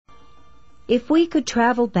If we could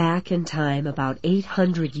travel back in time about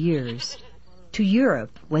 800 years, to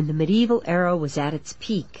Europe when the medieval era was at its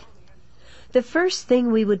peak, the first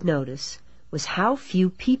thing we would notice was how few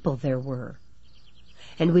people there were.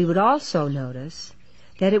 And we would also notice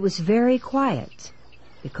that it was very quiet,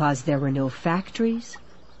 because there were no factories,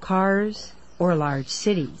 cars, or large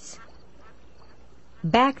cities.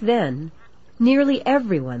 Back then, nearly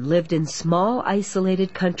everyone lived in small,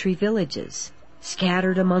 isolated country villages,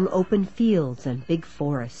 scattered among open fields and big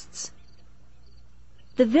forests.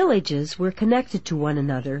 The villages were connected to one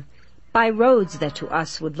another by roads that to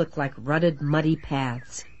us would look like rutted, muddy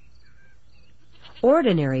paths.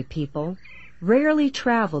 Ordinary people rarely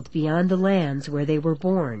traveled beyond the lands where they were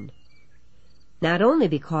born, not only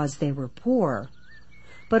because they were poor,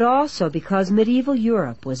 but also because medieval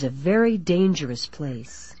Europe was a very dangerous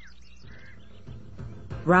place.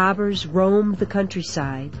 Robbers roamed the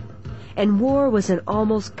countryside, and war was an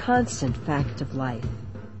almost constant fact of life.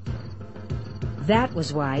 That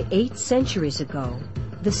was why 8 centuries ago,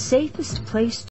 the safest place